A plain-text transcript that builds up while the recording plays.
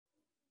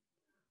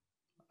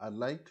I'd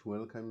like to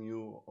welcome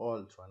you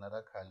all to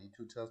another Kali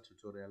Tutors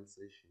tutorial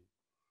session.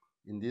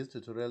 In this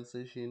tutorial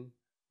session,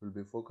 we'll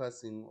be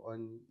focusing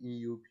on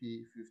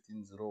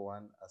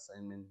EUP1501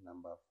 assignment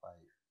number 5.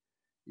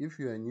 If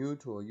you are new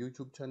to our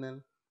YouTube channel,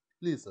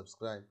 please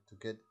subscribe to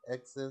get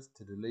access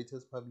to the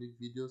latest public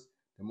videos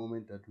the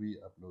moment that we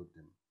upload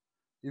them.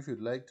 If you'd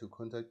like to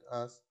contact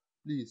us,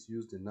 please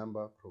use the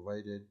number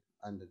provided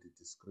under the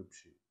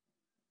description.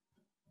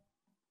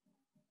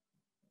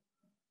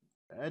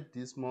 At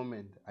this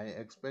moment, I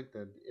expect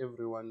that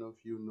every one of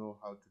you know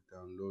how to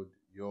download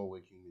your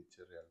working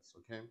materials,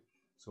 okay?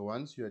 So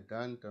once you are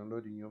done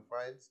downloading your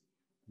files,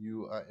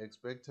 you are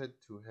expected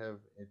to have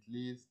at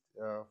least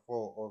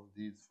 4 of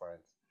these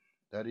files.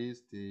 That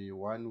is the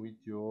one with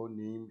your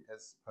name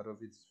as part of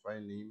its file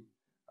name,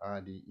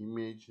 the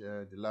image,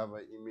 the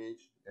lava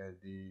image,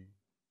 the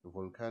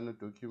volcano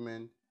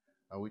document,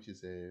 which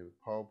is a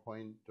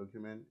PowerPoint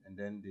document, and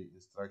then the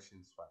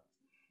instructions file.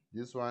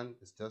 This one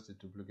is just a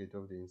duplicate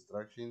of the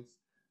instructions,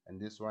 and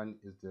this one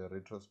is the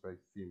retrospect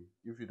theme.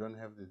 If you don't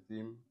have the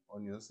theme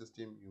on your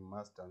system, you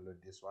must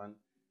download this one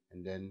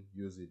and then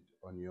use it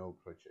on your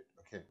project.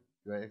 Okay,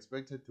 you are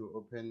expected to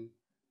open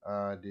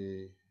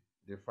the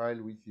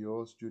file with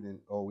your student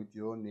or with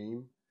your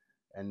name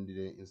and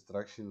the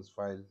instructions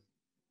file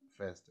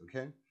first.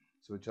 Okay,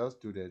 so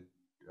just do that.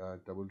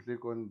 Double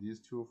click on these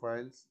two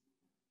files.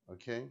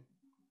 Okay,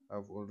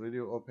 I've already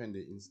opened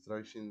the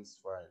instructions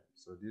file.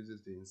 So this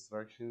is the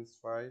instructions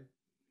file,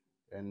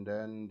 and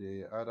then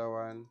the other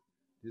one,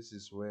 this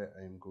is where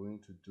I'm going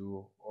to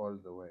do all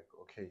the work.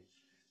 Okay,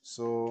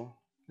 so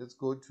let's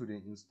go to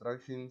the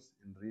instructions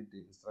and read the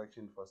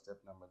instruction for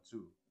step number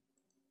 2.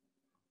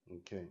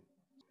 Okay,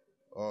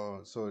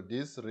 so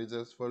this reads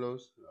as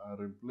follows: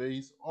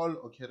 replace all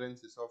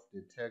occurrences of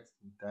the text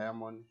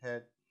diamond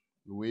head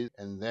with,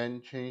 and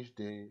then change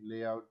the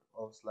layout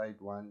of slide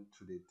 1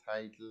 to the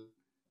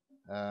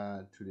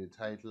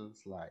title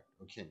slide.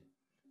 Okay,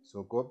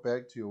 so go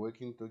back to your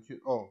working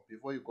document.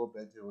 Before you go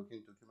back to your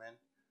working document,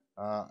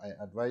 I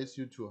advise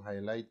you to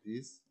highlight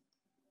this.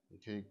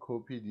 Okay,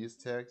 copy this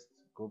text,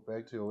 go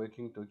back to your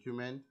working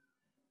document,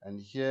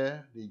 and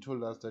here they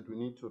told us that we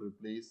need to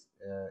replace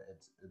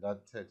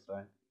that text,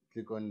 right?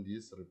 Click on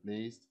this,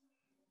 replaced.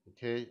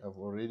 Okay, I've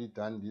already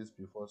done this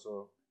before,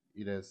 so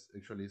it has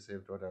actually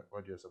saved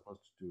what you're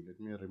supposed to do. Let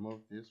me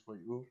remove this for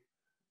you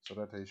so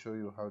that I show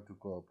you how to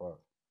go about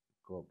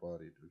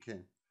it.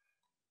 Okay,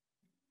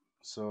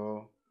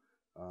 so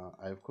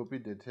I've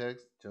copied the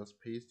text, just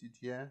paste it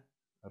here,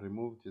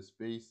 remove the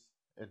space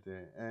at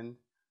the end,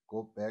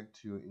 go back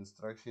to your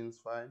instructions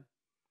file.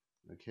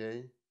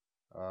 Okay,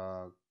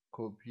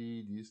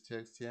 copy this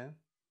text here.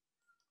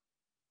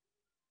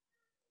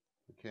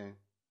 Okay,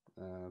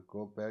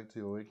 go back to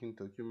your working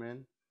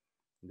document,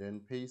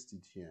 then paste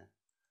it here.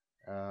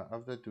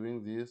 After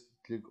doing this,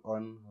 click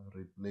on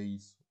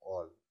replace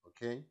all.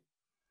 Okay,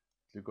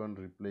 click on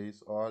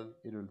replace all.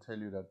 It will tell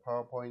you that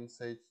PowerPoint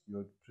set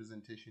your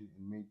presentation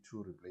and made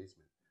 2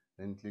 replacements.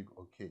 Then click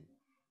OK.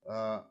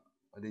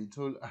 They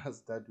told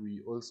us that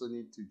we also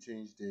need to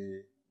change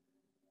the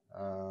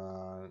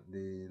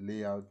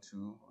layout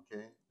to,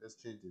 okay, let's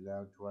change the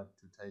layout to what?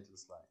 To title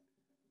slide.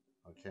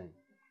 Okay,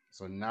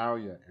 so now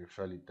you're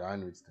actually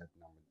done with step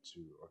number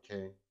 2.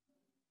 Okay,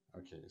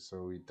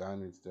 so we're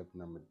done with step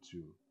number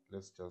 2.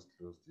 Let's just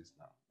close this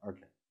now.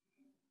 Okay,